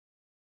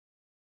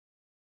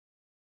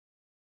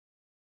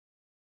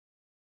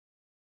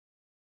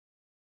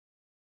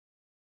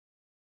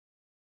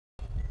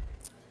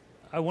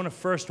I want to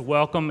first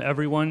welcome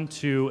everyone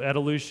to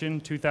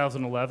ETOlution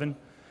 2011.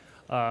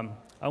 I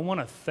want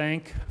to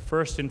thank,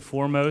 first and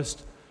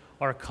foremost,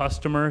 our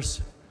customers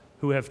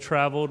who have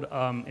traveled,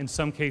 in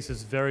some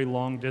cases, very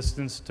long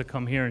distance to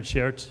come here and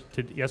share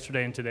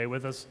yesterday and today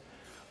with us.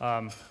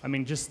 I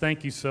mean, just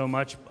thank you so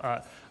much.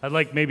 I'd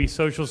like maybe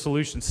Social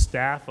Solutions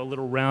staff a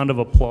little round of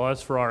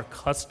applause for our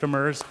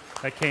customers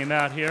that came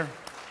out here.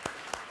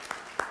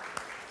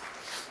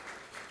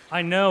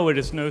 I know it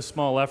is no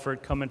small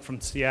effort coming from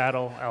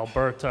Seattle,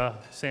 Alberta,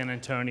 San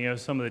Antonio,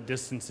 some of the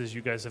distances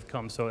you guys have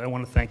come, so I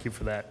want to thank you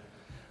for that.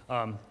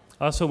 I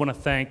also want to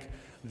thank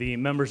the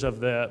members of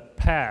the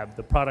PAB,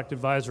 the Product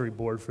Advisory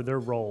Board, for their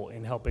role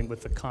in helping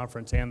with the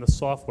conference and the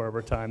software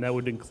over time. That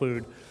would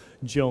include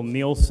Jill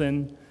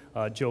Nielsen,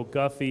 Joe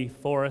Guffey,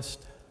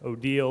 Forrest,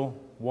 Odile,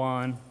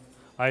 Juan,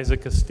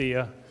 Isaac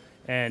Castilla,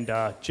 and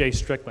Jay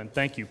Strickland.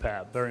 Thank you,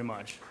 PAB, very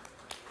much.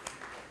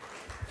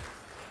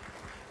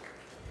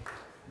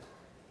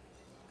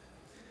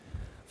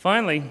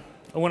 Finally,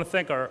 I want to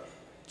thank our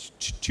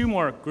two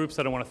more groups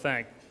that I want to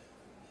thank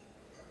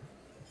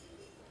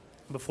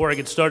before I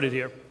get started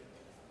here.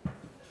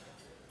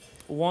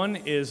 One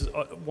is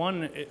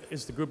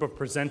the group of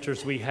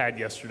presenters we had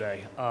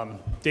yesterday.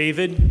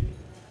 David,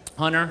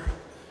 Hunter,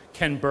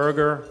 Ken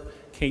Berger,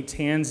 Kate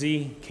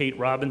Tansey, Kate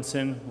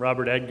Robinson,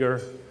 Robert Edgar,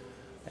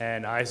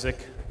 and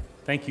Isaac.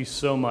 Thank you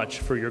so much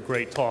for your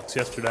great talks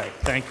yesterday.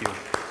 Thank you.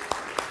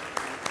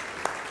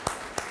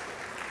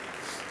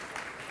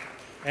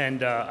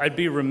 And I'd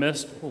be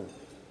remiss,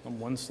 I'm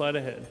one slide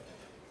ahead.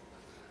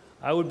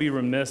 I would be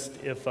remiss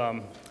if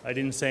I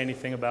didn't say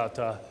anything about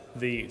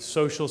the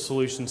Social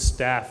Solutions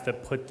staff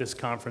that put this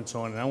conference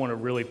on. And I want to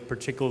really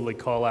particularly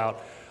call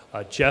out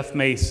Jeff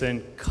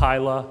Mason,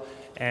 Kyla,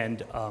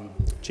 and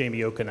Jamie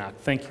Okanak.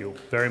 Thank you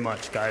very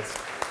much, guys.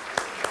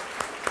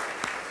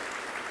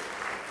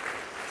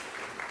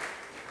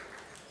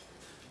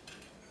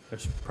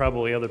 There's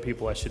probably other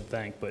people I should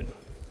thank, but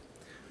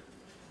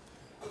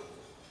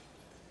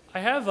I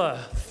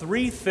have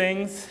three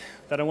things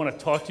that I want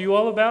to talk to you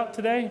all about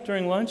today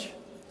during lunch,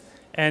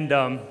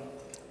 and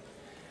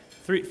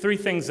three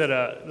things that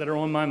are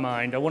on my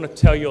mind. I want to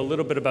tell you a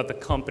little bit about the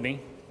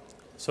company,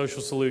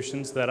 Social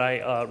Solutions, that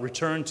I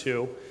returned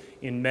to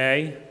in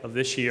May of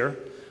this year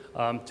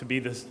to be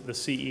the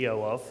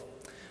CEO of.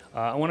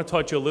 I want to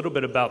talk to you a little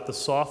bit about the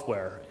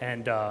software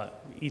and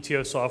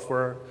ETO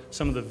software,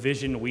 some of the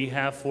vision we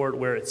have for it,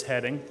 where it's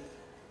heading.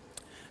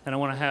 And I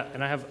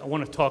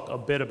want to talk a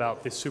bit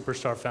about the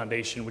Superstar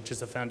Foundation, which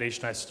is a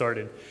foundation I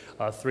started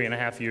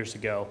 3.5 years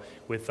ago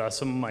with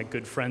some of my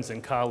good friends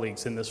and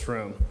colleagues in this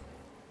room.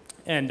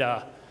 And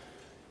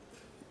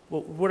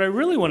what I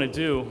really want to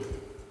do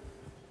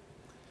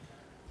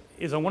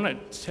is I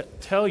want to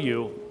tell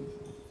you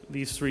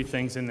these three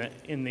things in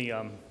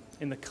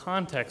the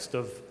context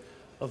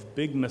of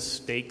big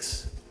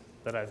mistakes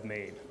that I've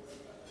made.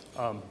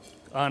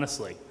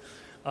 Honestly,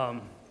 I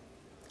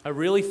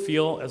really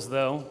feel as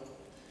though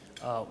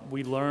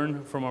we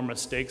learn from our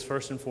mistakes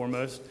first and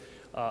foremost.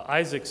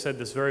 Isaac said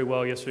this very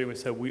well yesterday. We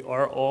said we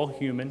are all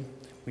human.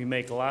 We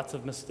make lots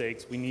of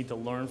mistakes. We need to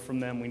learn from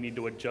them. We need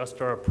to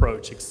adjust our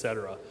approach,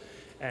 etc.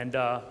 And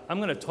I'm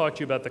going to talk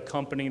to you about the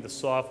company, the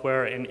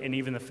software, and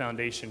even the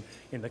foundation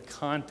in the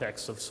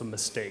context of some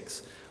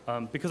mistakes.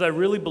 Because I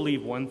really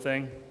believe one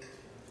thing,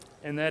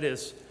 and that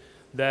is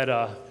that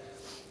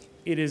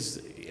it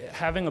is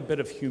having a bit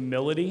of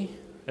humility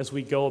as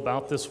we go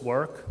about this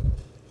work.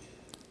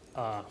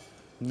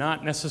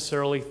 Not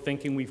necessarily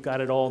thinking we've got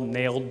it all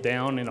nailed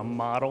down in a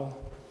model,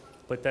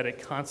 but that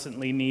it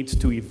constantly needs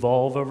to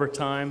evolve over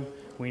time.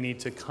 We need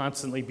to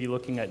constantly be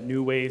looking at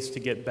new ways to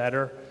get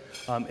better,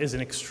 is an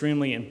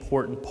extremely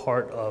important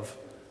part of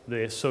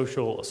the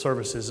social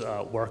services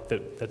work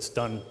that's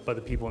done by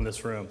the people in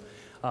this room.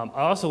 I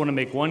also want to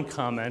make one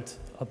comment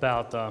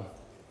about,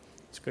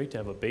 it's great to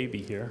have a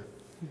baby here.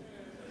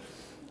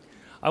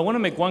 I want to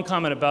make one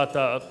comment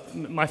about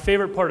my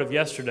favorite part of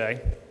yesterday.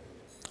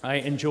 I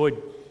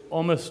enjoyed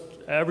almost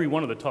every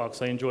one of the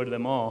talks. I enjoyed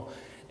them all.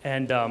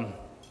 And I'll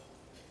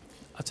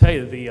tell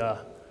you,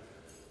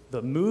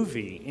 the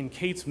movie, in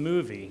Kate's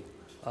movie,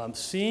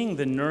 seeing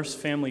the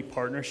nurse-family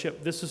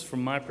partnership, this is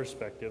from my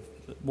perspective,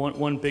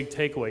 one big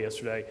takeaway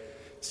yesterday.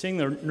 Seeing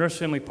the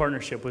nurse-family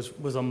partnership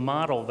was a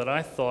model that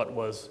I thought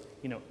was,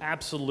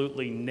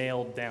 absolutely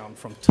nailed down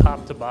from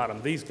top to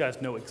bottom. These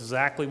guys know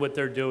exactly what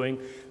they're doing.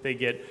 They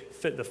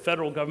the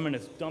federal government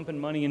is dumping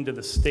money into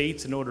the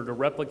states in order to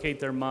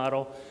replicate their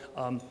model.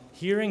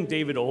 Hearing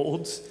David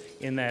Olds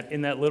in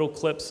that little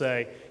clip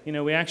say,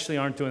 we actually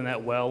aren't doing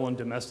that well on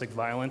domestic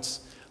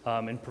violence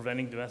and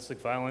preventing domestic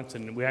violence,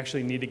 and we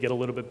actually need to get a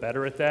little bit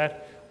better at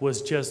that,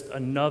 was just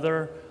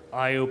another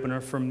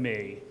eye-opener for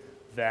me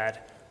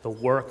that the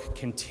work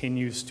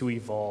continues to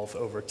evolve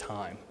over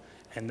time.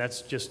 And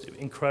that's just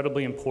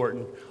incredibly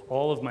important.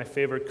 All of my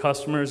favorite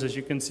customers, as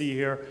you can see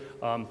here,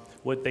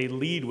 what they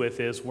lead with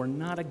is, we're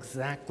not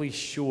exactly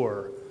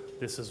sure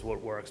this is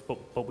what works,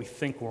 but we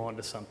think we're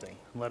onto something.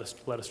 Let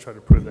us try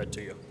to prove that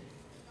to you.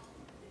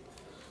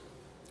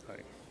 All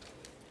right.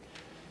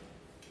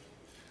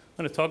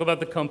 going to talk about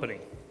the company.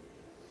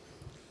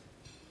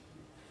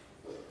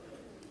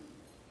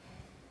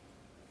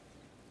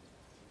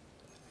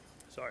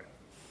 Sorry.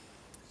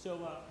 So,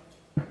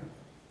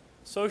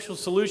 Social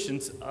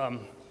Solutions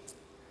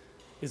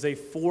is a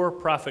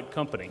for-profit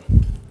company.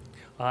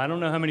 I don't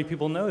know how many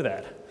people know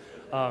that.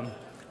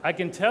 I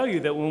can tell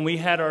you that when we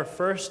had our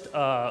first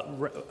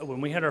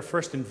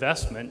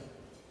investment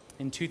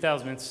in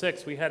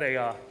 2006, we had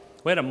a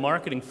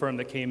marketing firm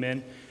that came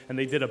in, and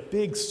they did a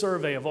big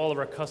survey of all of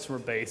our customer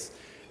base,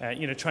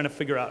 trying to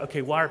figure out,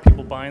 okay, why are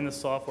people buying this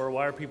software?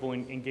 Why are people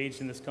engaged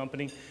in this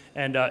company?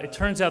 And it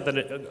turns out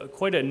that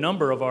quite a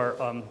number of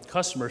our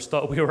customers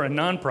thought we were a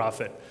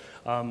nonprofit,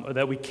 or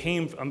that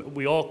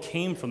we all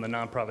came from the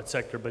nonprofit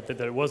sector, but that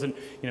it wasn't,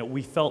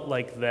 we felt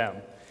like them.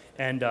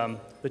 And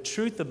the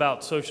truth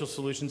about Social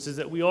Solutions is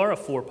that we are a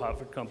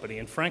for-profit company,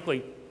 and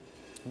frankly,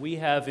 we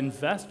have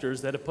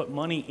investors that have put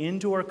money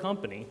into our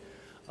company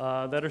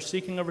that are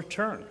seeking a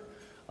return.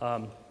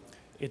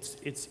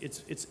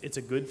 It's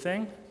a good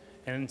thing,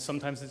 and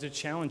sometimes it's a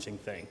challenging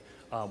thing.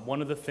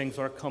 One of the things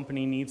our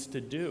company needs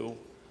to do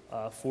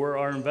for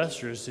our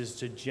investors is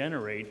to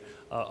generate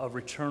a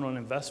return on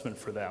investment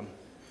for them.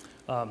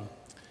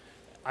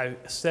 I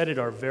said at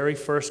our very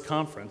first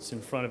conference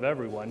in front of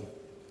everyone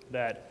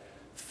that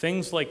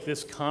things like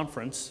this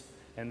conference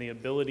and the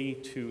ability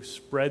to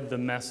spread the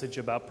message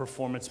about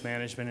performance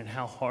management and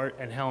how hard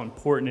and how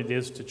important it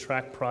is to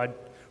track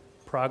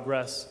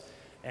progress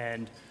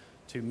and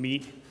to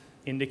meet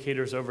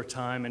indicators over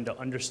time and to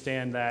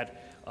understand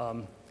that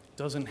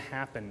doesn't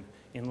happen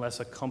unless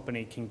a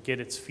company can get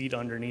its feet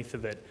underneath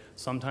of it,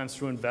 sometimes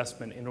through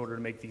investment in order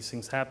to make these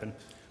things happen.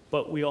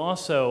 But we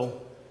also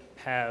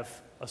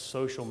have a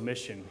social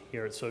mission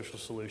here at Social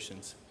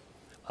Solutions.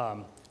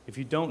 If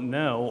you don't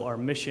know, our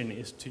mission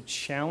is to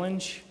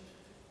challenge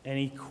and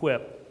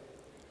equip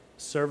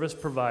service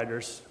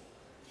providers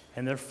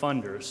and their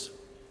funders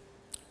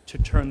to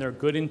turn their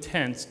good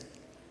intents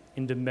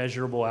into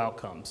measurable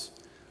outcomes.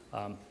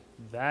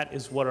 That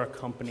is what our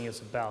company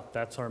is about.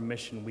 That's our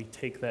mission. We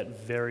take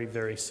that very,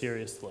 very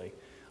seriously.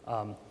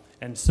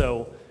 And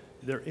so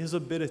there is a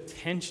bit of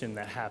tension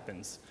that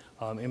happens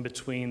in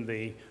between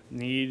the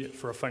need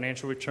for a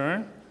financial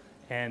return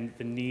and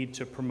the need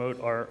to promote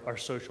our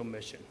social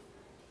mission.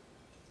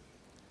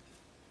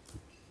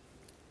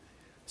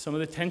 Some of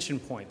the tension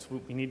points: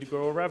 we need to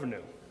grow our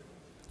revenue.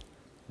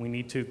 We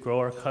need to grow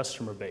our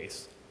customer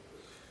base.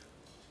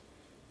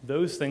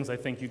 Those things I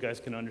think you guys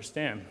can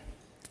understand.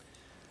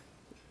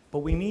 But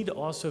we need to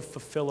also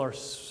fulfill our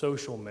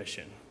social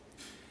mission.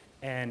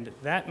 And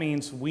that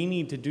means we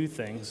need to do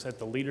things at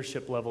the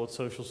leadership level at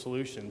Social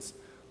Solutions,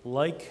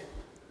 like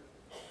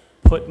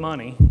put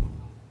money,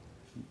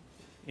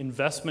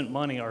 investment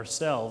money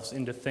ourselves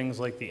into things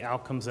like the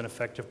Outcomes and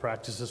Effective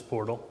Practices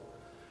portal,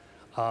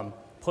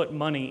 put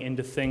money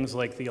into things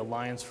like the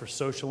Alliance for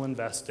Social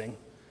Investing,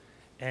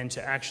 and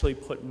to actually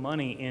put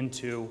money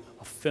into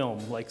a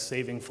film like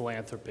Saving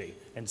Philanthropy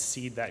and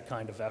seed that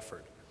kind of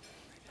effort.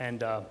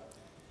 And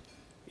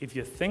if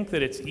you think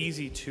that it's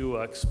easy to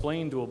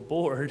explain to a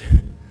board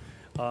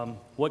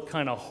what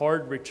kind of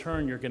hard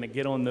return you're going to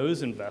get on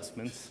those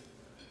investments,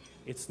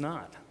 it's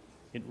not.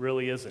 It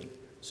really isn't.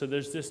 So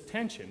there's this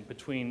tension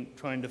between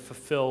trying to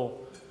fulfill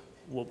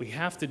what we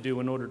have to do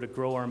in order to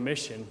grow our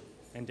mission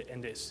and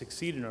to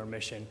succeed in our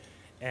mission,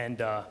 and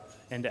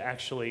to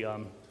actually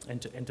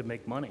and to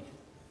make money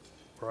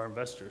for our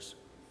investors.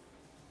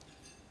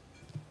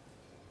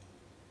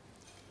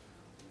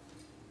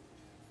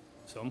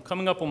 So I'm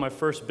coming up on my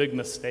first big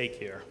mistake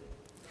here.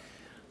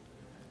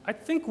 I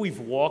think we've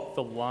walked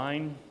the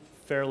line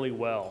fairly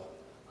well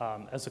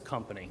as a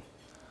company.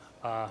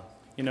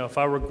 If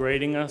I were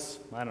grading us,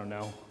 I don't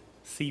know,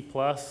 C+,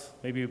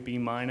 maybe a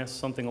B-,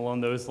 something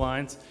along those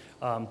lines.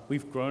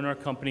 We've grown our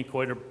company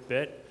quite a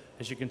bit.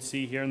 As you can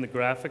see here in the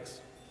graphics,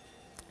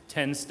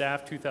 10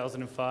 staff,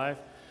 2005.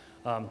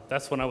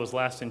 That's when I was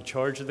last in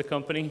charge of the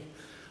company.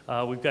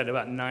 We've got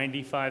about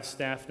 95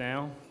 staff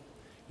now.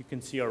 You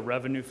can see our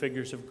revenue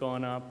figures have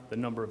gone up, the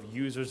number of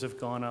users have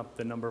gone up,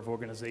 the number of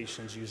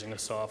organizations using a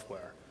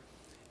software.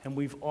 And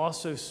we've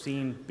also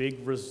seen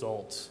big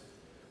results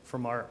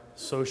from our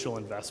social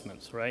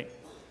investments, right?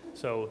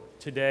 So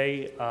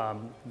today,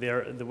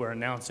 we're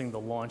announcing the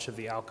launch of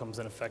the Outcomes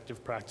and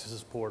Effective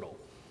Practices portal.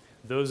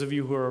 Those of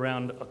you who were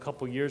around a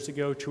couple years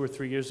ago, 2 or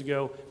 3 years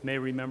ago, may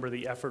remember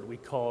the effort we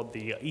called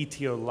the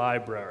ETO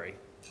library,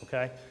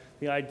 okay?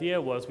 The idea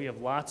was we have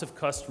lots of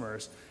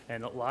customers,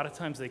 and a lot of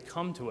times they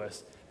come to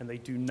us and they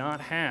do not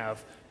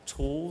have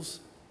tools,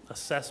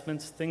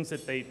 assessments, things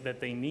that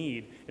they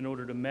need in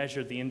order to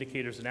measure the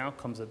indicators and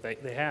outcomes that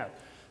they have.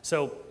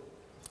 So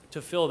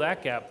to fill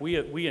that gap,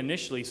 we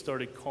initially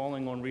started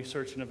calling on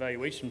research and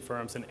evaluation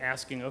firms and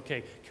asking,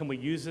 okay, can we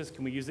use this?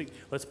 Can we use it?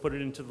 Let's put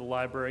it into the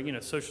library.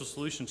 Social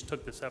Solutions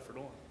took this effort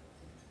on.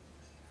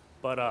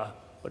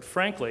 But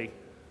frankly,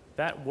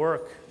 that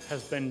work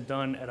has been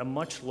done at a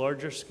much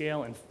larger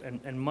scale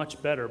and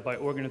much better by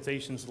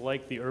organizations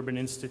like the Urban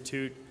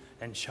Institute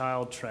and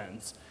Child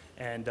Trends.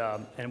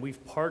 And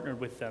we've partnered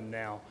with them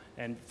now.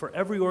 And for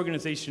every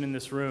organization in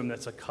this room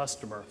that's a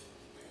customer,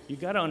 you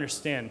got to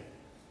understand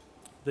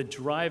the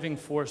driving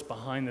force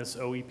behind this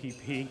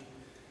OEPP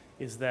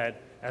is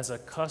that as a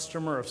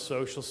customer of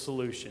Social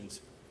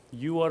Solutions,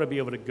 you ought to be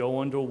able to go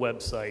onto a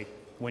website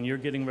when you're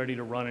getting ready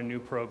to run a new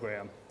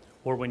program,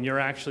 or when you're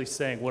actually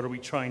saying, what are we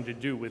trying to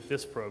do with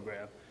this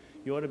program?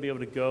 You ought to be able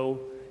to go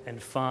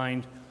and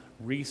find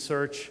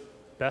research,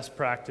 best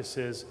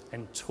practices,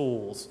 and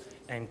tools,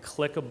 and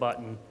click a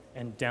button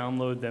and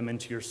download them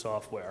into your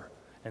software.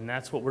 And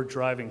that's what we're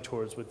driving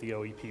towards with the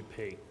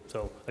OEPP.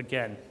 So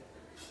again,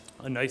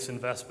 a nice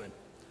investment.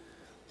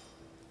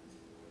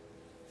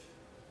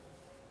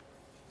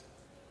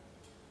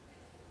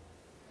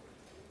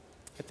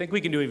 I think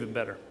we can do even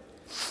better.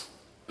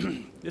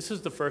 This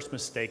is the first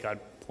mistake I'd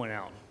point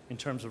out in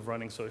terms of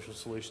running Social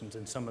Solutions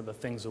and some of the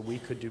things that we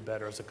could do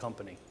better as a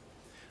company.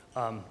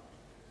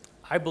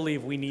 I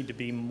believe we need to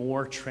be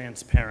more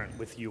transparent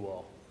with you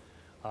all.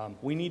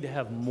 We need to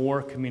have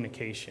more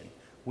communication.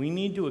 We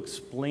need to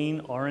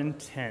explain our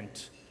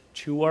intent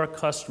to our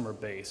customer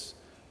base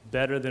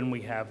better than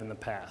we have in the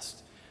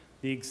past.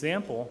 The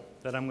example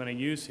that I'm going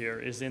to use here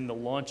is in the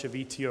launch of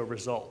ETO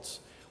Results,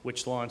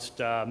 which launched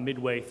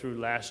midway through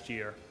last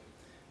year.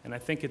 And I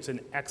think it's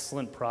an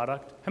excellent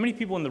product. How many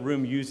people in the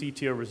room use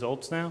ETO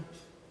Results now?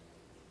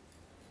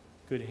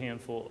 Good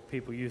handful of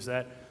people use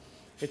that.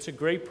 It's a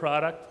great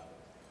product.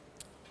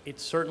 It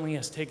certainly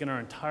has taken our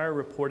entire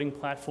reporting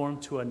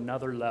platform to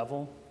another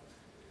level.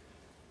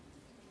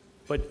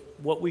 But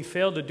what we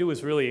failed to do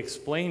is really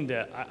explain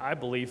to, I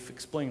believe,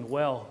 explain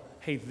well,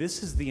 hey,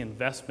 this is the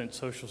investment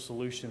Social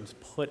Solutions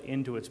put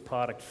into its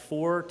product,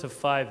 4 to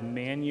 5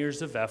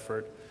 man-years of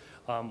effort,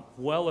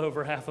 well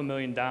over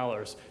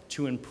 $500,000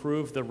 to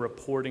improve the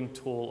reporting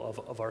tool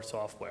of our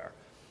software.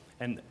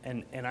 And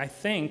I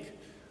think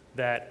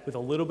that with a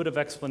little bit of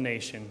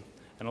explanation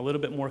and a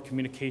little bit more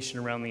communication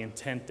around the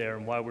intent there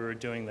and why we were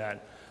doing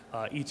that,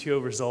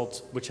 ETO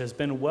Results, which has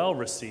been well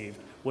received,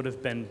 would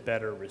have been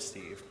better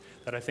received.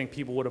 That I think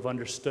people would have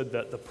understood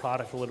the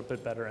product a little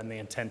bit better and the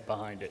intent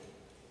behind it.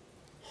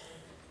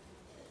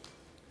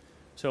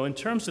 So in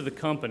terms of the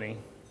company,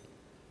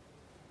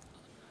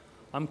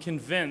 I'm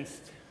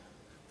convinced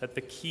that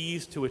the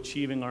keys to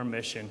achieving our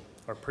mission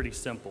are pretty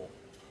simple.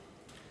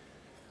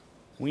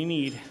 We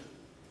need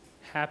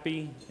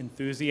happy,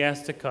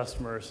 enthusiastic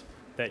customers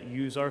that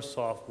use our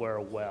software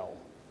well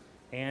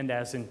and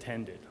as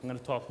intended. I'm going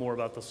to talk more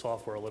about the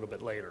software a little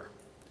bit later.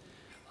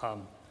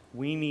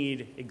 We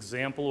need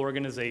example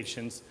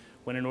organizations.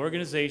 When an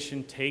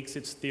organization takes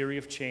its theory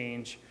of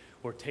change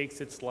or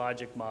takes its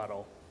logic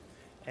model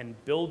and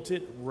builds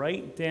it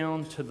right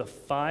down to the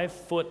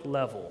 5-foot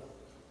level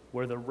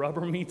where the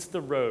rubber meets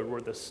the road,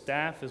 where the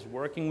staff is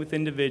working with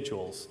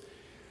individuals,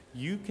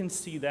 you can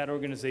see that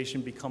organization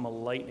become a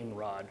lightning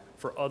rod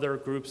for other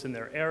groups in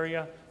their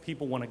area.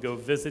 People want to go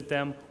visit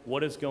them.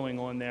 What is going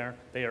on there?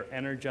 They are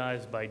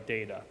energized by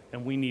data,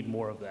 and we need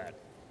more of that.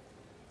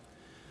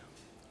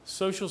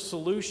 Social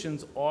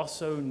Solutions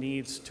also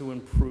needs to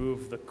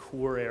improve the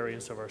core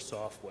areas of our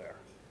software.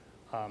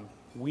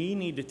 We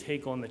need to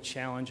take on the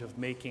challenge of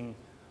making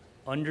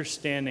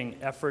understanding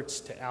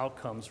efforts to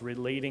outcomes,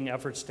 relating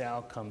efforts to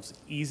outcomes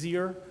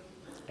easier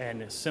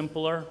and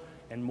simpler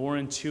and more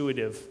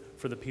intuitive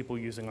for the people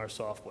using our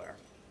software.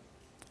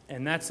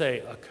 And that's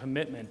a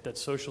commitment that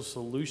Social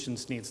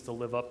Solutions needs to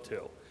live up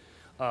to.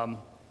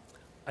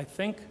 I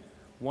think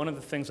one of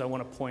the things I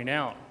want to point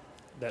out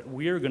that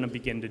we're going to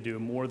begin to do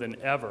more than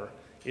ever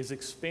is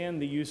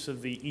expand the use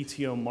of the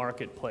ETO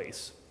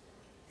marketplace.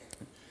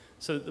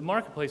 So the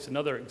marketplace,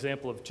 another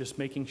example of just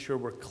making sure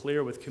we're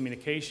clear with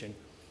communication.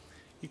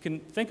 You can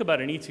think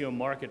about an ETO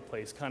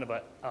marketplace, kind of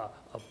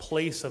a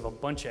place of a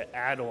bunch of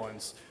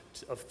add-ons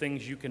of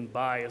things you can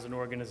buy as an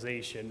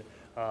organization,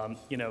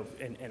 you know,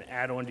 and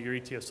add on to your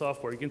ETO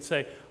software. You can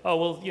say, oh,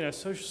 well, you know,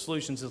 Social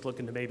Solutions is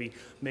looking to maybe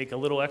make a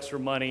little extra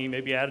money,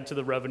 maybe add it to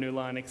the revenue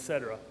line, et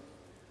cetera.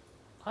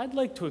 I'd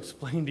like to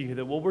explain to you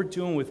that what we're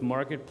doing with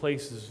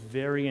Marketplace is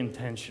very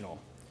intentional.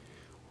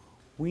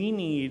 We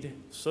need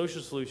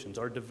Social Solutions,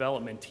 our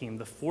development team,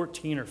 the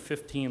 14 or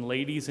 15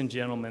 ladies and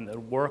gentlemen that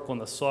work on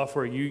the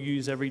software you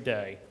use every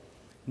day,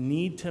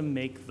 need to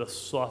make the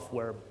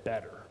software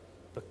better,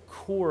 the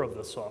core of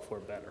the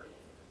software better.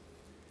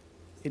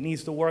 It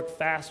needs to work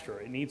faster.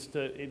 It needs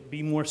to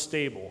be more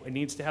stable. It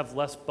needs to have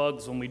less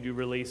bugs when we do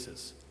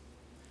releases.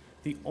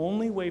 The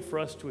only way for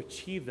us to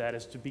achieve that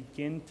is to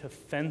begin to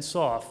fence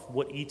off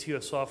what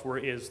ETO software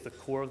is, the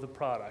core of the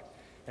product,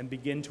 and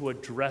begin to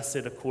address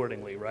it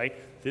accordingly, right?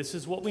 This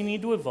is what we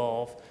need to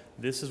evolve.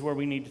 This is where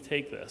we need to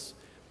take this.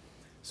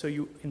 So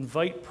you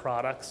invite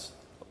products,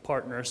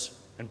 partners,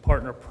 and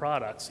partner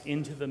products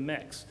into the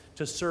mix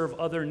to serve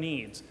other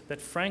needs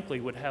that frankly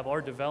would have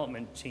our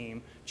development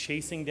team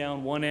chasing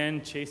down one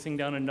end, chasing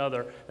down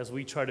another as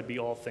we try to be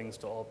all things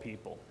to all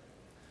people.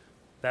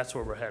 That's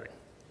where we're heading.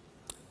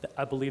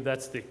 I believe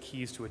that's the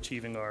keys to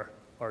achieving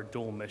our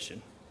dual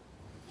mission.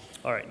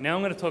 All right, now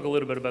I'm going to talk a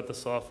little bit about the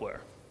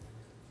software.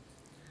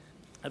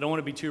 I don't want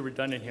to be too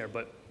redundant here,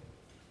 but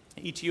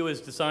ETO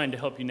is designed to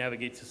help you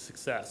navigate to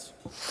success.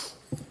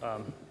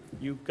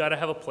 You've got to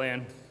have a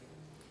plan.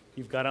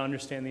 You've got to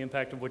understand the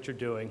impact of what you're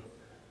doing.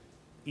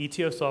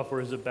 ETO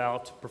software is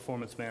about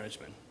performance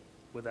management,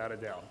 without a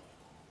doubt.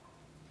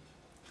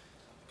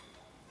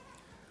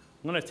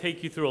 I'm going to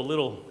take you through a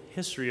little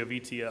history of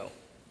ETO.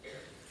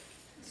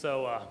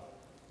 So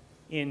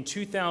in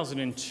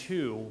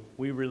 2002,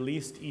 we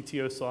released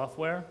ETO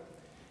software,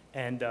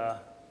 and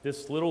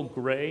this little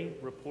gray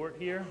report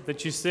here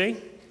that you see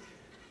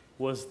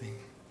was the,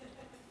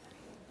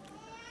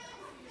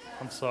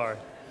 I'm sorry,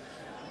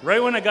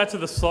 right when I got to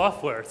the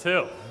software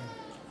too.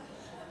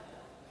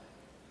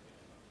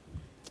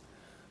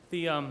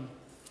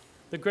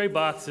 The gray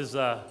box is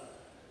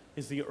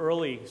the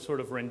early sort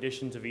of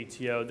renditions of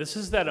ETO. This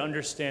is that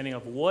understanding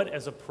of what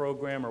as a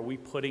program are we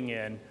putting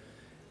in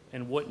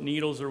and what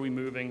needles are we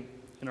moving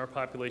in our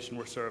population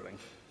we're serving.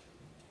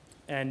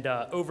 And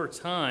over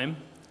time,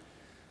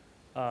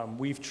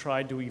 we've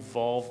tried to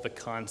evolve the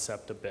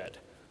concept a bit.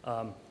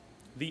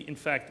 In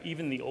fact,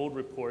 even the old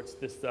reports,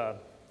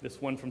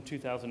 this one from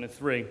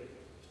 2003,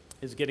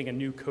 is getting a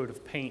new coat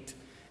of paint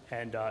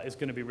and is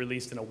going to be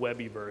released in a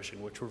webby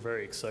version, which we're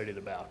very excited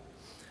about.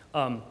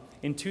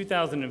 In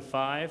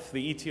 2005,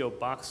 the ETO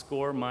box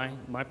score,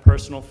 my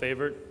personal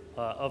favorite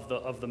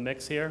of the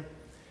mix here,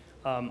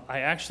 I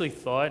actually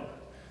thought,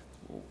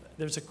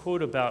 there's a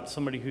quote about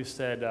somebody who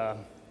said,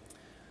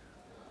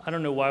 I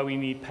don't know why we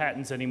need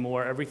patents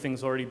anymore,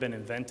 everything's already been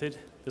invented.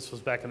 This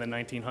was back in the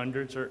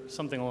 1900s or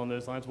something along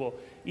those lines. Well,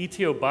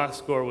 ETO box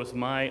score was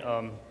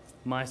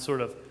my sort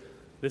of,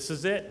 this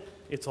is it,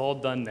 it's all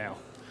done now.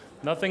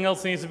 Nothing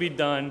else needs to be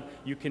done.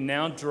 You can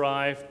now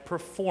drive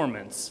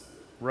performance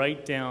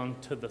right down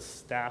to the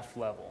staff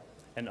level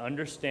and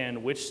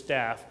understand which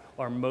staff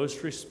are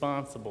most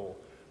responsible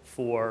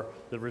for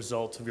the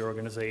results of your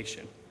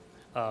organization.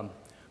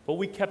 But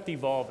we kept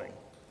evolving.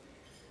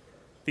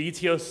 The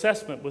ETO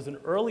assessment was an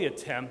early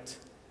attempt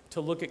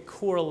to look at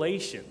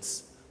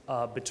correlations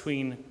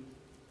between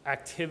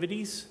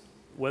activities,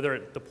 whether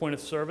at the point of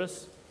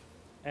service,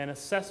 and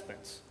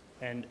assessments,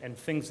 and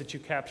things that you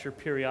capture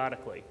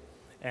periodically.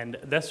 And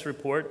this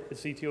report,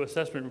 this ETO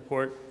assessment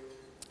report,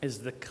 is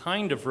the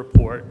kind of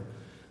report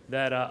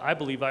that I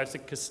believe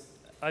Isaac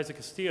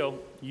Castillo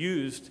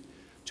used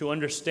to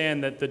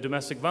understand that the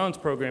domestic violence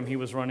program he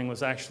was running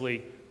was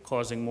actually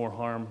causing more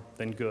harm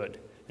than good,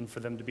 and for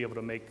them to be able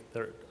to make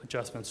their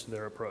adjustments to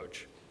their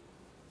approach.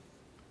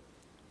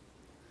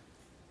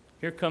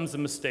 Here comes the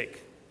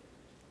mistake.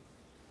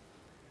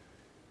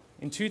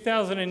 In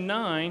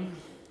 2009,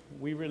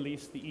 we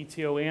released the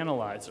ETO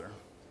Analyzer.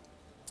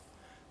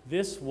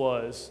 This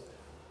was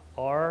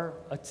our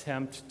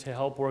attempt to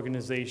help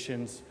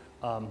organizations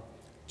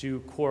do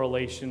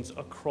correlations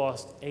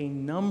across a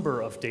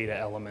number of data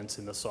elements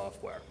in the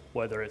software,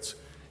 whether it's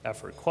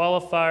effort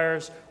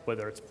qualifiers,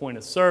 whether it's point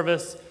of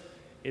service.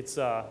 It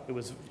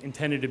was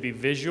intended to be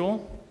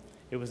visual.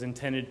 It was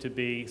intended to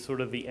be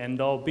sort of the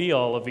end-all,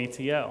 be-all of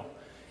ETO.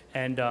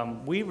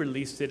 And we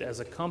released it as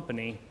a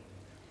company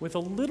with a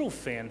little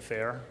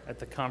fanfare at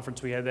the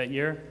conference we had that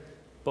year,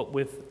 but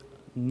with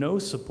no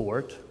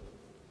support,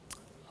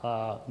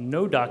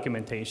 no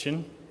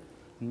documentation,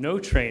 no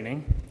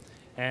training,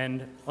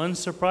 and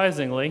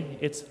unsurprisingly,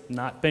 it's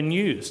not been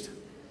used.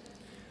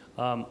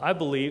 I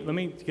believe, let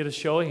me get a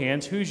show of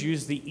hands, who's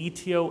used the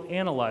ETO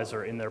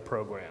Analyzer in their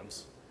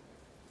programs?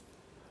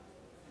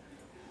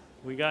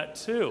 We got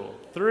 2,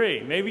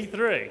 3, maybe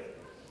 3.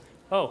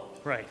 Oh,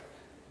 right,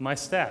 my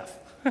staff.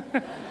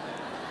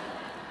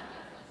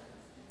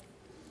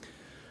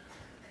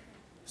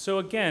 So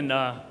again,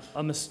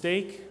 a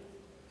mistake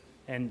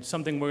and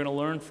something we're going to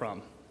learn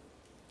from.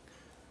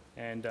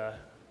 And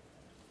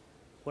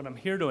what I'm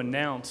here to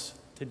announce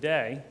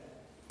today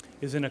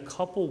is in a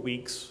couple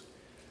weeks,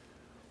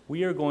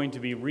 we are going to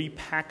be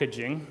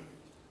repackaging,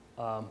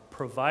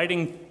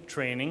 providing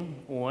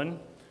training on,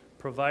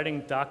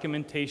 providing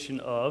documentation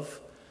of,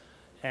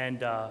 and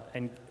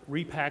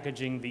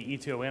repackaging the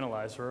ETO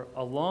Analyzer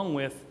along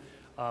with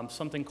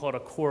something called a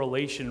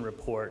correlation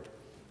report.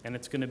 And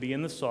it's going to be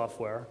in the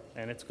software,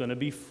 and it's going to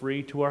be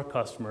free to our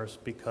customers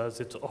because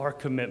it's our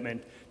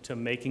commitment to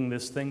making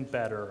this thing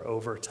better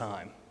over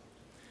time.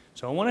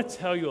 So I want to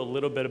tell you a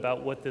little bit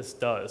about what this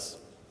does.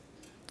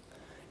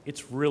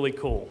 It's really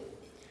cool.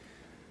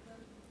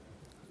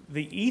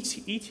 The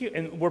ETO,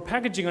 and we're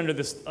packaging under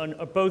this,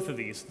 both of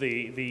these,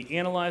 the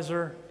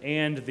analyzer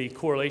and the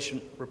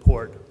correlation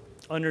report,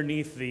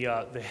 underneath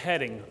the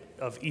heading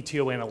of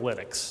ETO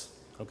Analytics,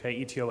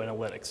 okay, ETO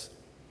Analytics.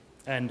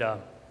 And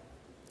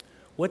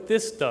what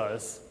this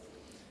does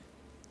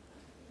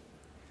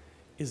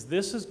is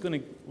this is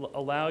going to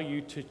allow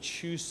you to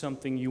choose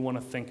something you want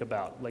to think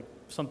about, like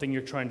something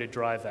you're trying to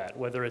drive at,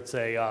 whether it's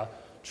a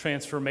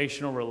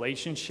transformational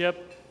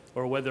relationship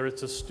or whether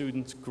it's a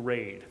student's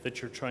grade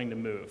that you're trying to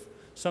move.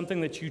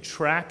 Something that you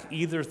track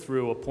either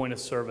through a point of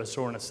service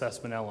or an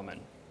assessment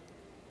element.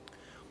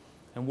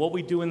 And what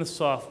we do in the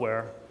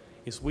software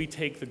is we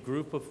take the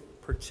group of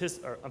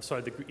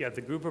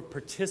the group of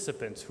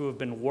participants who have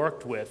been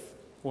worked with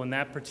on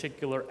that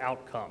particular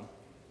outcome.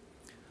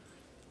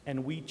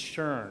 and we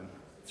churn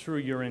through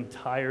your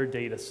entire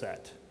data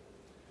set.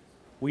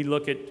 We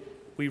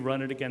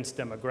run it against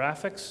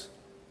demographics,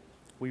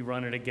 we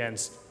run it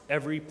against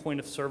every point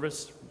of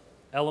service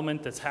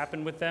element that's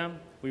happened with them,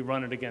 we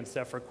run it against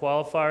effort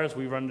qualifiers,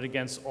 we run it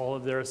against all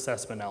of their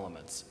assessment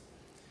elements.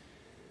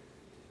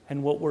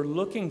 And what we're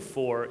looking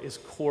for is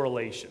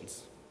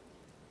correlations.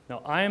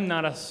 Now, I am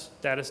not a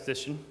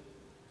statistician.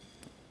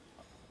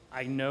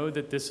 I know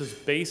that this is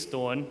based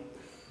on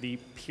the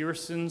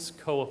Pearson's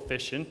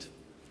coefficient,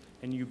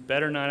 and you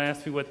better not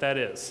ask me what that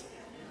is.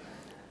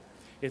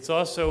 It's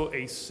also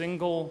a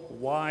single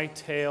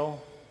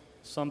Y-tail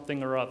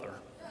something or other.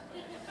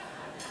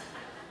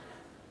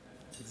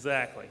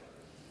 Exactly.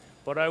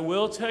 But I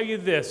will tell you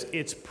this,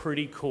 it's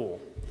pretty cool,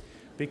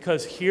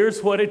 because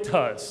here's what it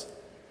does.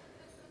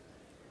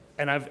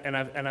 And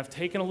I've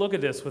taken a look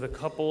at this with a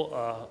couple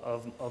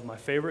of my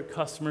favorite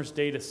customers'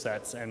 data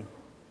sets, and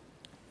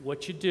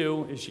what you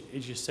do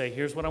is you say,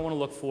 here's what I want to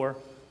look for.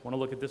 I want to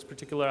look at this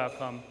particular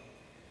outcome,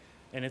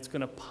 and it's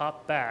going to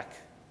pop back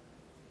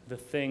the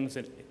things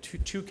in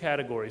two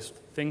categories,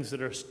 things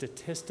that are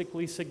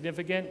statistically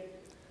significant,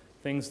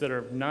 things that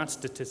are not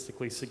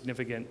statistically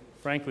significant,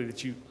 frankly,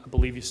 that I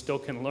believe you still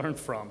can learn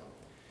from.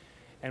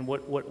 And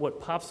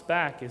what pops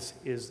back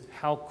is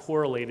how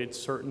correlated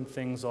certain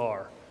things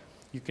are.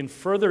 You can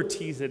further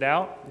tease it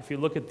out. If you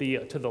look at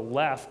to the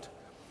left,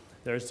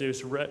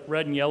 there's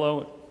red and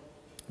yellow,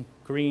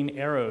 green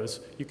arrows.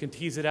 You can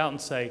tease it out and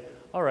say,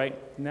 all right,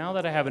 now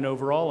that I have an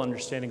overall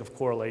understanding of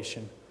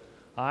correlation,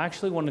 I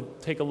actually want to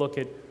take a look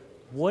at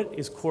what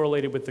is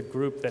correlated with the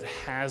group that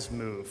has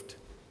moved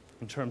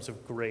in terms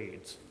of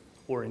grades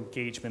or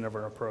engagement of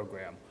our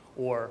program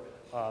or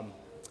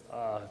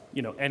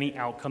any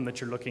outcome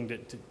that you're looking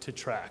to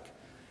track.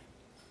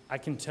 I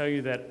can tell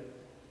you that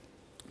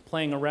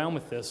playing around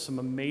with this, some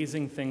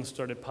amazing things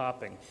started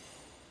popping.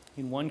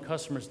 In one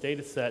customer's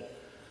data set,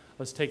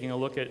 I was taking a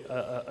look at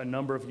a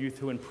number of youth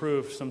who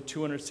improved, some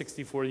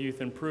 264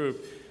 youth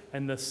improved,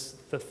 and the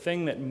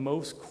thing that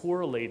most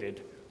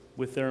correlated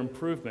with their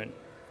improvement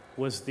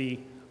was their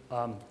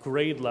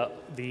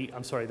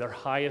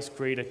highest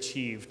grade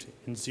achieved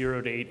in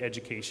 0 to 8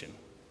 education.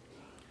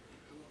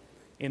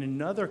 In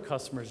another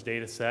customer's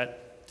data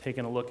set,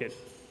 taking a look at,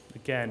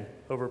 again,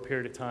 over a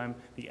period of time,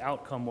 the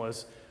outcome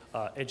was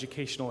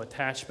educational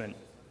attachment.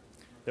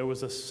 There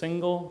was a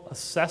single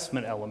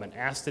assessment element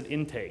asked at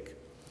intake.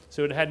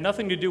 So it had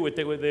nothing to do with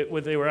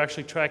what they were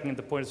actually tracking at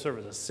the point of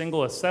service. A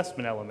single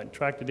assessment element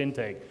tracked at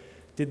intake.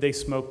 Did they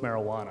smoke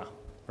marijuana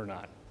or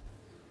not?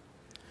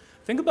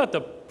 Think about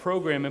the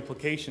program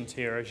implications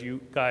here as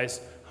you guys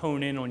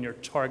hone in on your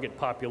target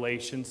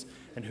populations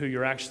and who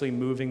you're actually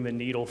moving the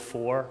needle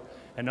for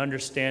and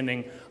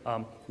understanding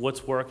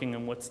what's working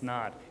and what's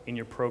not in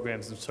your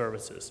programs and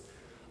services.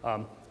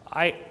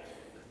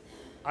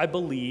 I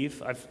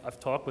believe, I've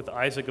talked with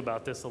Isaac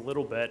about this a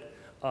little bit,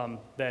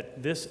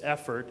 that this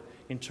effort,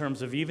 in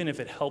terms of even if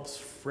it helps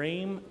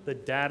frame the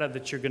data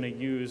that you're going to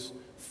use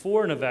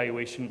for an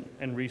evaluation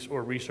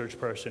or research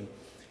person,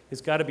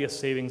 has got to be a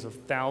savings of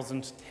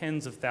thousands,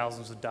 tens of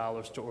thousands of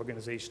dollars to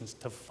organizations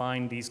to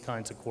find these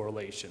kinds of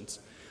correlations.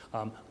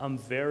 I'm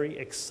very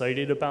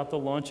excited about the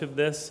launch of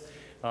this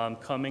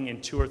coming in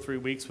 2 or 3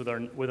 weeks with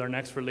our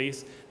next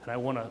release, and I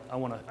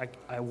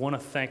want to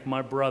thank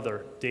my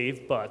brother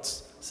Dave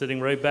Butz,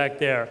 sitting right back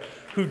there,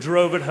 who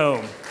drove it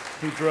home,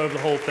 who drove the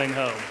whole thing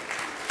home.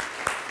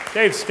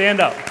 Dave, stand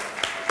up.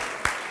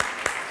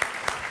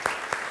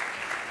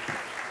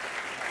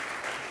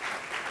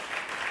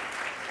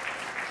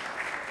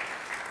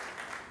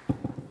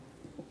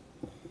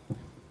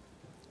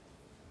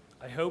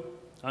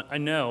 I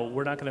know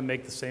we're not going to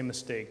make the same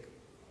mistake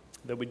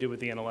that we did with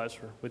the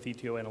analyzer, with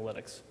ETO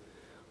analytics.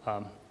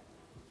 All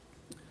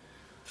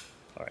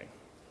right,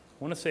 I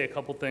want to say a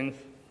couple things.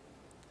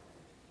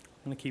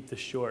 I'm going to keep this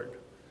short.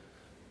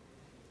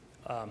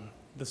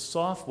 The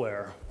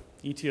software,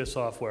 ETO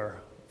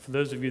software, for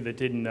those of you that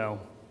didn't know,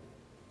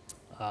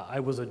 I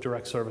was a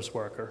direct service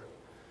worker.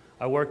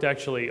 I worked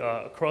actually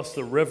across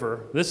the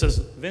river. This is,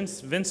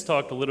 Vince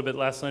talked a little bit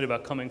last night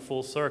about coming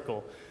full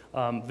circle.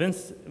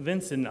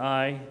 Vince and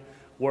I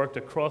worked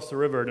across the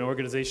river at an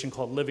organization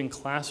called Living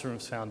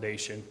Classrooms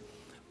Foundation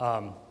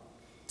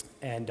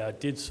and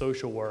did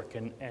social work.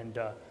 And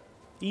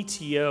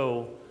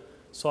ETO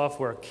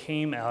software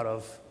came out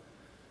of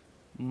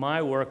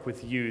my work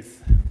with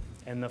youth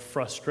and the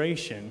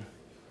frustration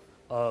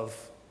of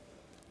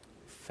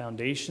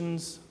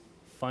foundations,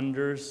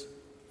 funders,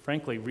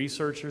 frankly,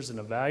 researchers and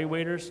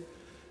evaluators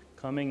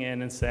coming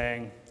in and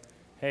saying,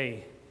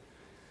 hey,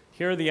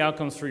 here are the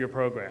outcomes for your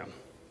program.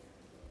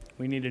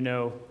 We need to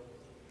know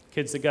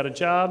kids that got a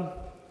job.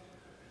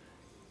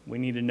 We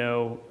need to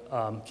know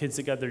kids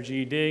that got their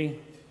GED.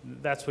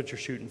 That's what you're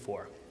shooting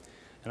for.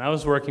 And I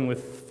was working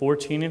with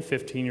 14 and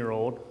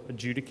 15-year-old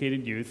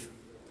adjudicated youth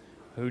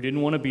who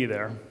didn't want to be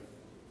there.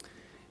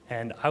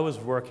 And I was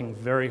working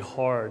very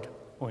hard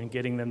on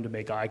getting them to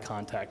make eye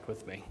contact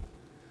with me,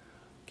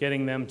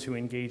 getting them to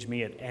engage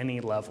me at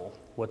any level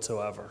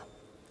whatsoever.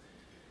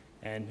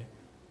 And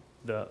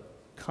the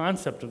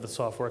concept of the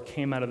software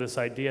came out of this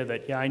idea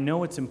that, yeah, I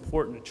know it's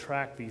important to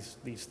track these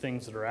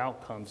things that are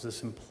outcomes,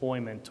 this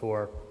employment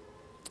or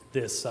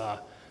this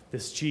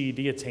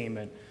GED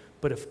attainment,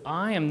 but if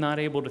I am not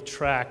able to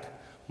track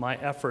my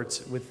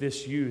efforts with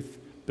this youth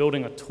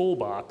building a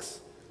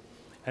toolbox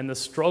and the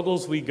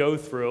struggles we go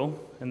through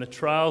and the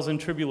trials and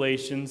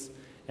tribulations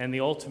and the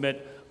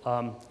ultimate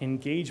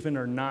engagement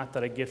or not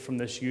that I get from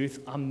this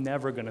youth, I'm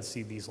never going to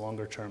see these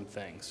longer term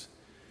things.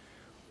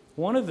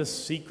 One of the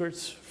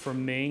secrets for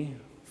me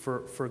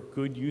for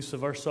good use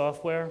of our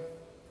software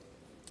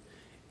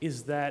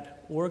is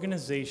that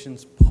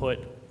organizations put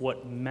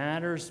what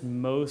matters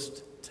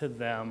most to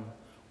them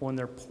on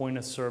their point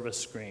of service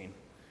screen.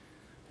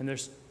 And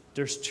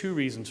there's two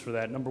reasons for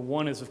that. Number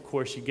one is, of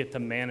course, you get to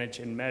manage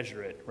and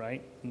measure it,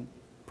 right? And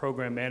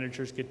program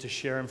managers get to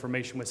share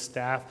information with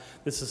staff.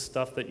 This is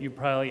stuff that you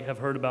probably have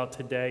heard about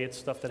today. It's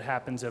stuff that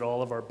happens at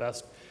all of our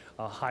best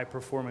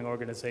high-performing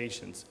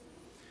organizations.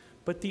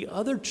 But the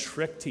other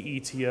trick to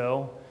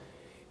ETO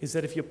is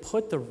that if you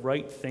put the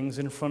right things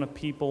in front of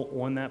people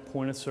on that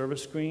point of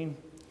service screen,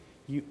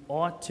 you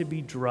ought to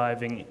be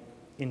driving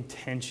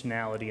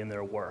intentionality in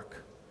their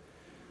work.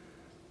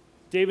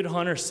 David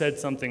Hunter said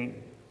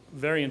something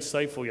very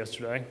insightful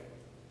yesterday.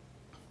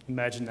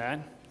 Imagine that.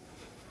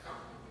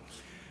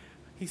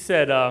 He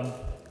said,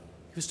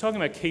 he was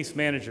talking about case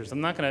managers.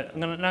 I'm not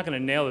gonna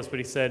nail this, but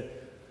he said,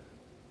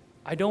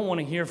 I don't want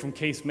to hear from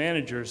case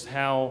managers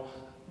how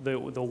the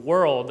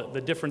world,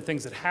 the different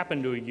things that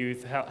happened to a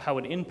youth, how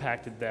it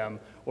impacted them,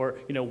 or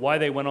why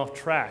they went off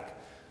track.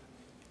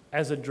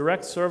 As a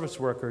direct service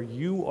worker,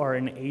 you are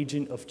an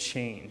agent of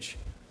change.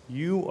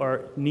 You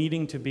are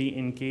needing to be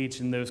engaged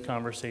in those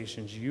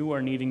conversations. You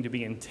are needing to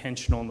be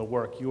intentional in the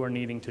work. You are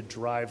needing to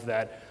drive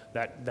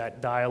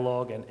that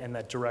dialogue and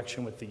that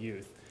direction with the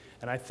youth.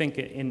 And I think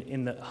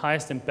in the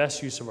highest and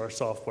best use of our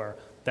software,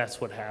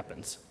 that's what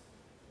happens.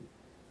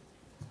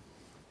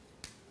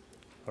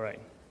 All right.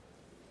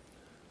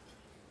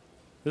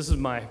 This is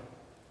my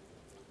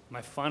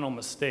final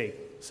mistake.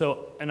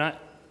 So, and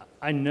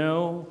I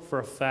know for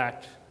a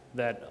fact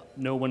that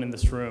no one in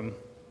this room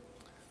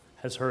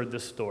has heard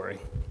this story.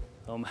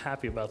 I'm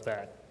happy about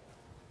that.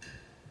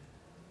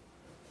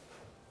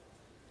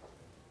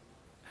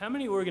 How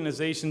many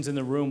organizations in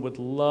the room would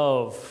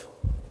love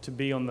to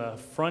be on the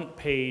front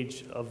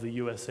page of the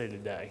USA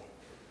Today?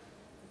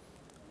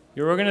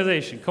 Your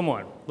organization, come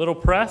on. Little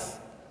press,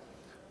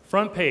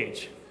 front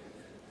page.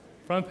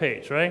 Front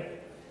page, right?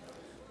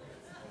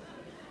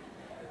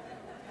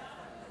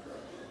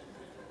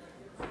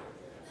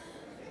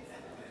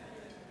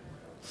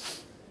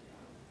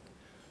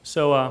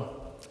 So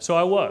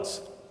I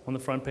was on the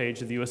front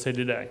page of the USA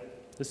Today.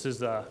 This is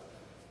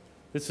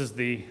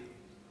the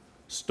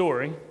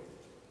story,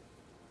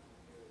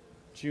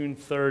 June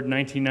 3rd,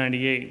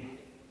 1998.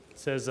 It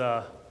says,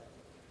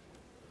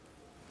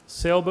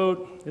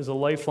 sailboat is a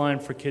lifeline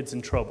for kids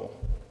in trouble.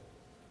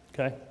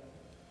 Okay?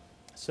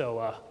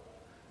 So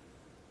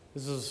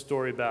this is a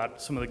story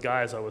about some of the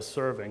guys I was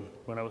serving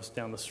when I was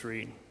down the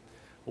street,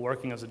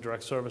 working as a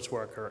direct service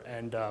worker.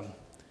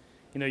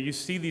 And you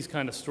see these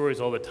kind of stories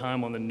all the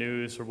time on the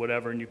news or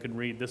whatever, and you can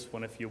read this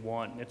one if you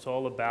want. And it's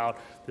all about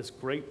this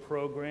great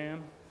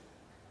program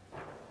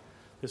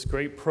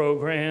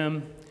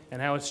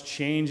and how it's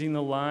changing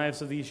the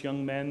lives of these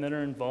young men that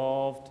are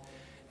involved.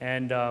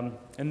 And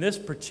this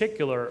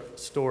particular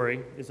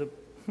story is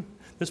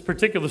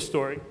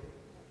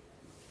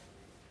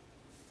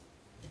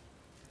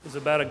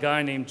about a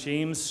guy named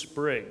James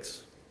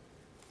Spriggs.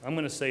 I'm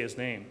going to say his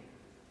name.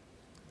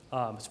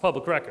 It's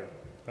public record,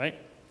 right?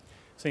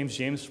 His name's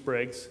James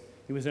Spriggs.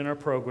 He was in our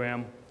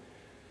program.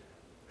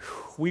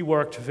 We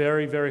worked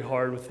very, very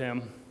hard with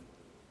him.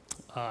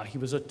 He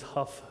was a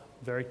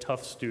very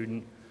tough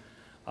student.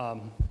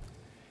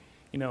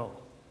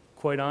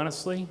 Quite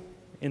honestly,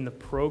 in the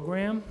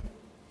program,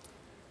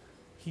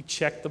 he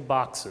checked the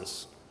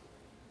boxes.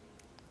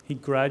 He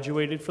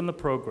graduated from the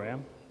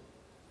program.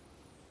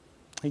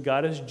 He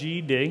got his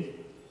GED,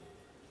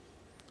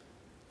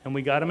 and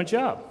we got him a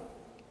job.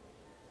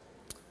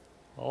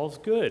 All's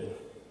good.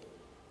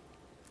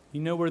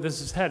 You know where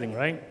this is heading,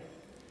 right?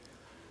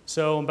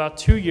 So about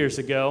 2 years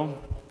ago,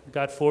 I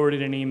got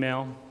forwarded an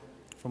email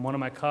from one of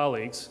my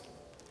colleagues.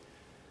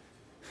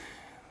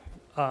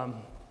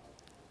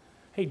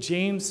 Hey,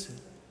 James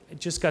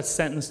just got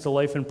sentenced to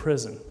life in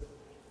prison,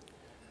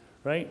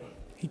 right?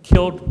 He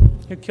killed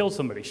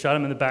somebody, shot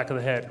him in the back of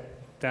the head,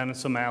 down in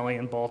some alley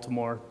in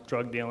Baltimore,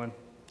 drug dealing,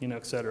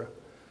 et cetera.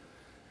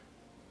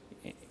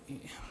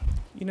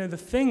 The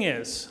thing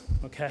is,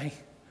 okay,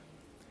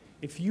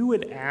 if you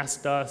had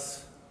asked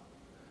us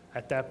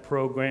at that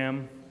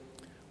program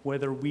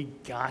whether we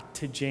got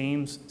to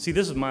James, see,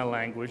 this is my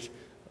language.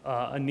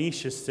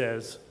 Anisha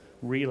says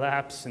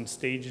relapse and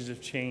stages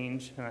of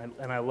change,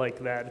 and I like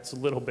that. It's a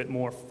little bit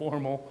more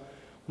formal.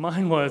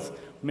 Mine was,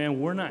 man,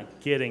 we're not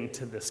getting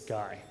to this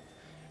guy.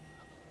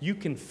 You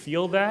can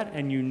feel that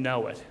and you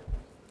know it,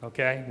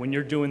 okay? When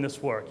you're doing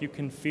this work, you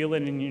can feel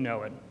it and you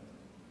know it.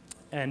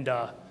 And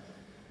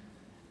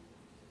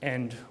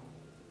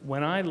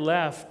when I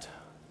left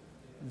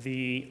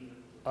the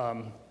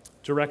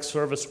direct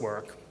service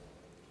work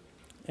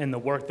and the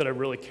work that I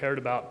really cared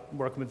about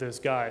working with those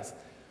guys,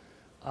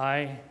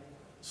 I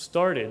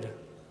started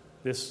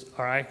this,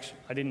 or I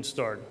didn't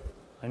start.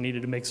 I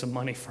needed to make some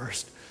money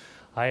first.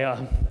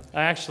 I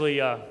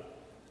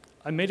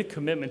made a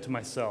commitment to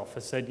myself. I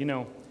said, you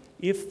know,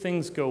 if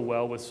things go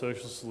well with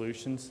social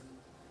solutions,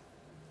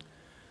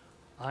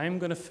 I'm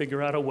going to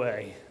figure out a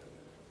way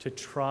to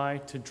try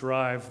to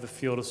drive the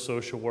field of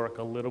social work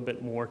a little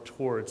bit more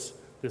towards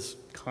this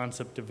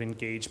concept of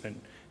engagement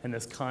and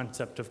this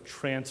concept of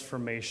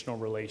transformational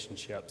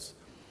relationships.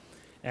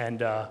 And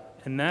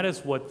that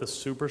is what the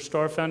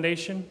Superstar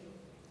Foundation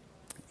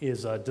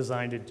is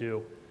designed to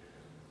do.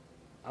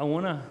 I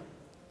want to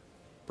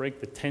break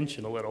the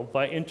tension a little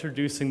by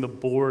introducing the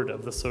board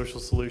of the Social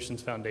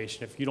Solutions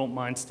Foundation, if you don't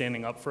mind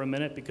standing up for a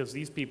minute, because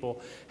these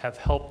people have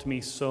helped me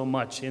so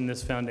much in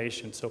this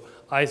foundation. So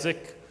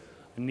Isaac,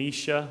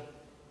 Anisha,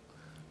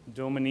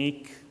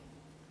 Dominique,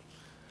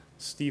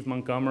 Steve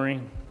Montgomery,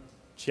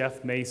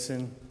 Jeff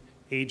Mason,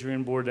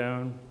 Adrian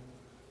Bordone,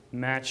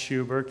 Matt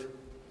Schubert.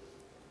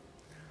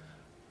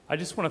 I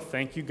just want to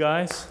thank you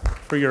guys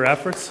for your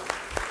efforts.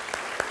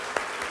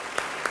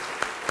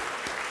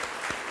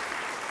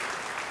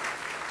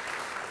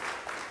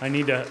 I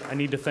need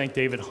to thank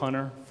David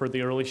Hunter for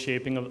the early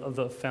shaping of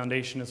the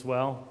foundation as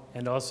well,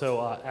 and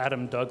also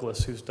Adam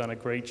Douglas, who's done a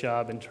great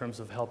job in terms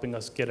of helping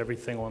us get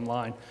everything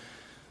online.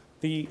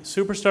 The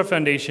Superstar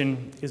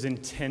Foundation is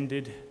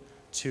intended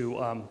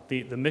to,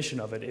 the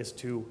mission of it is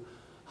to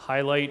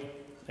highlight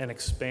and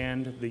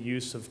expand the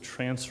use of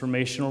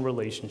transformational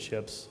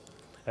relationships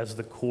as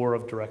the core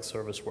of direct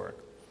service work.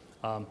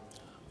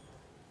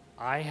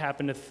 I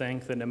happen to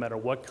think that no matter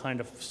what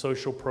kind of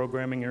social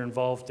programming you're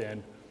involved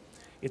in,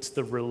 it's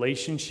the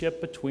relationship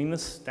between the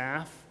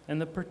staff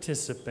and the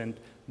participant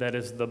that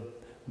is the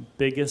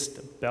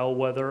biggest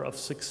bellwether of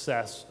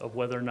success of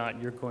whether or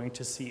not you're going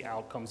to see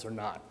outcomes or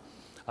not.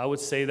 I would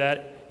say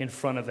that in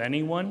front of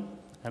anyone,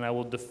 and I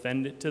will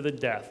defend it to the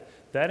death.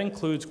 That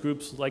includes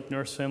groups like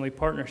Nurse Family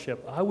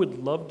Partnership. I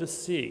would love to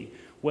see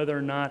whether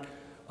or not,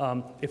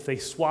 if they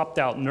swapped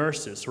out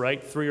nurses,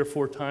 right, 3 or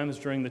 4 times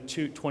during the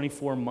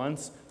 24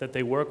 months that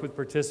they work with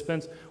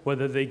participants,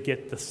 whether they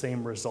get the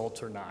same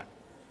results or not.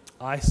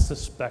 I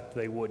suspect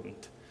they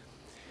wouldn't.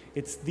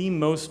 It's the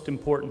most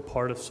important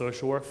part of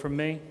social work for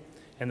me,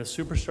 and the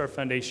Superstar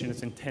Foundation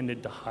is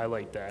intended to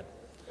highlight that.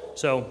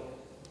 So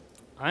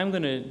I'm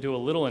going to do a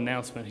little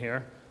announcement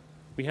here.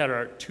 We had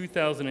our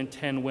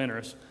 2010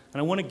 winners, and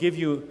I want to give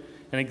you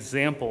an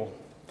example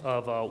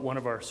of one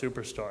of our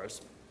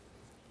superstars.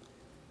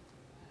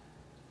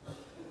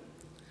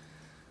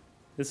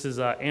 This is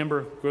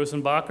Amber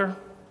Grossenbacher.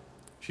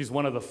 She's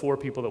one of the 4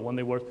 people that won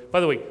the award. By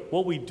the way,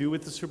 what we do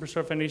with the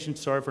Superstar Foundation,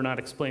 sorry for not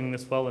explaining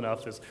this well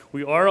enough, is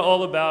we are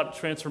all about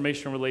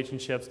transformational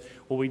relationships.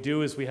 What we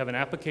do is we have an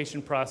application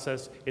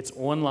process. It's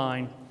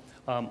online.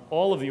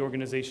 All of the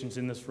organizations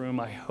in this room,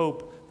 I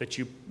hope that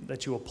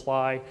you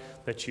apply,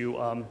 that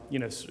you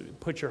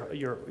put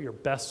your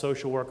best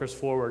social workers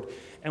forward,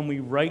 and we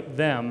write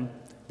them,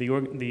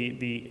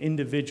 the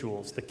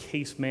individuals, the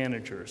case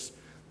managers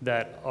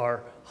that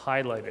are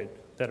highlighted,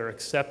 that are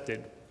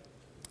accepted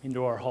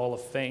into our Hall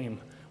of Fame.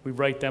 We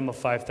write them a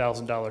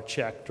 $5,000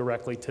 check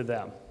directly to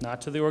them,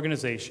 not to the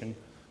organization,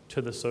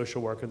 to the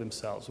social worker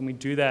themselves. And we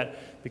do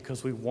that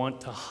because we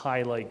want to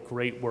highlight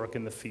great work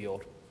in the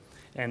field.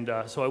 And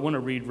so I want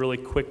to read really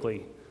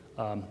quickly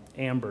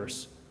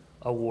Amber's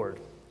award.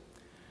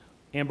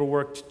 Amber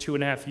worked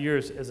 2.5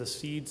 years as a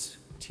SEEDS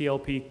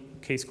TLP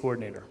case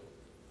coordinator.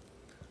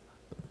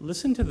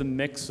 Listen to the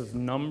mix of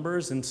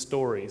numbers and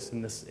stories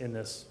in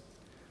this.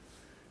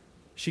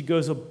 She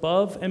goes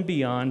above and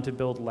beyond to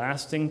build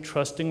lasting,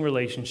 trusting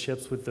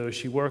relationships with those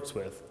she works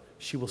with.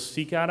 She will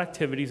seek out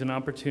activities and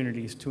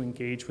opportunities to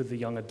engage with the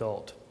young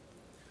adult.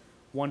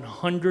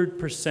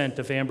 100%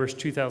 of Amber's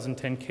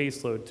 2010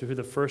 caseload through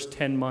the first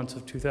 10 months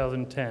of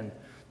 2010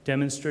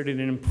 demonstrated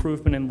an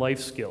improvement in life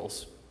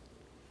skills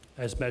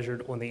as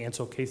measured on the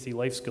Ansel Casey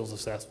Life Skills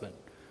Assessment.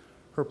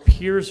 Her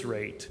peers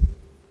rate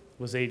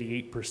was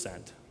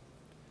 88%.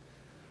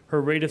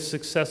 Her rate of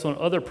success on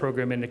other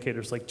program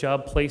indicators like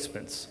job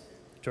placements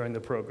during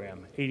the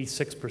program,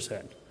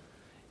 86%.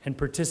 And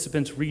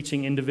participants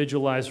reaching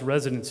individualized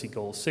residency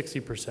goals,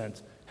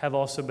 60%, have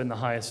also been the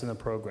highest in the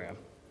program.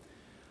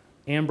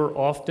 Amber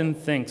often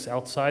thinks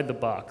outside the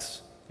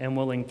box and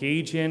will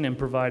engage in and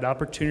provide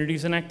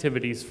opportunities and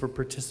activities for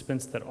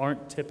participants that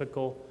aren't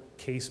typical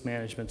case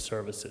management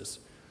services,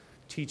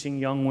 teaching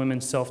young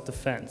women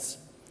self-defense,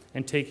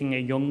 and taking a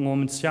young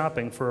woman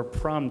shopping for a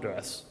prom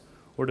dress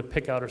or to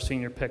pick out her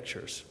senior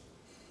pictures.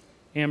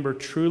 Amber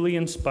truly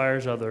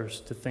inspires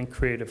others to think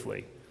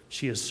creatively.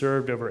 She has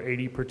served over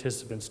 80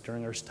 participants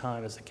during her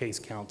time as a case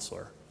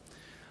counselor.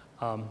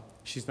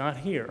 She's not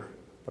here,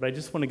 but I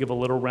just want to give a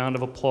little round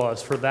of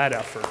applause for that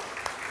effort.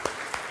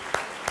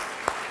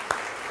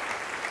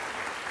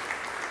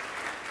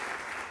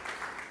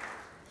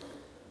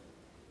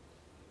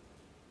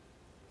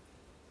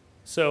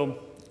 So,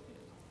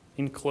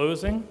 in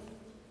closing,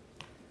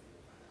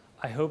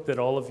 I hope that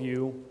all of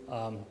you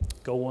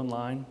go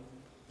online.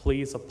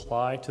 Please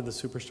apply to the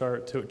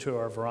Superstar, to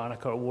our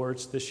Veronica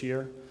Awards this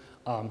year.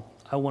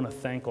 I want to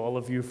thank all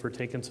of you for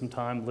taking some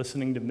time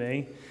listening to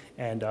me,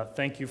 and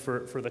thank you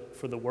for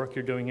the work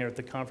you're doing here at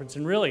the conference.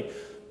 And really,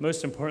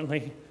 most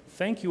importantly,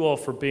 thank you all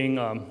for being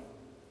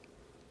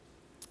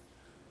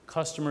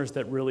customers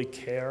that really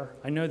care.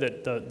 I know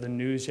that the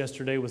news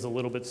yesterday was a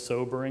little bit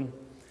sobering.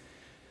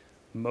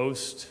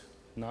 Most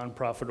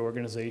nonprofit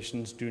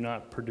organizations do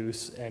not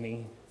produce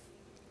anything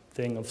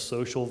of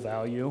social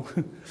value.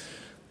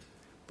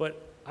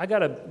 But I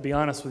gotta be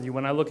honest with you,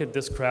 when I look at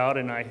this crowd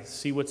and I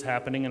see what's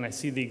happening and I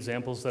see the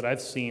examples that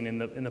I've seen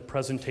in the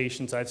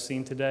presentations I've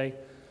seen today,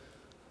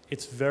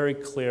 it's very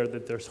clear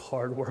that there's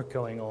hard work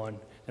going on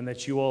and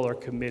that you all are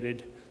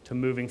committed to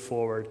moving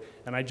forward.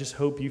 And I just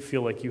hope you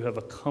feel like you have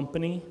a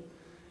company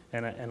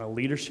and a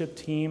leadership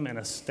team and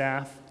a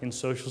staff in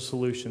Social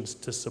Solutions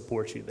to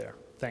support you there.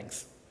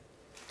 Thanks.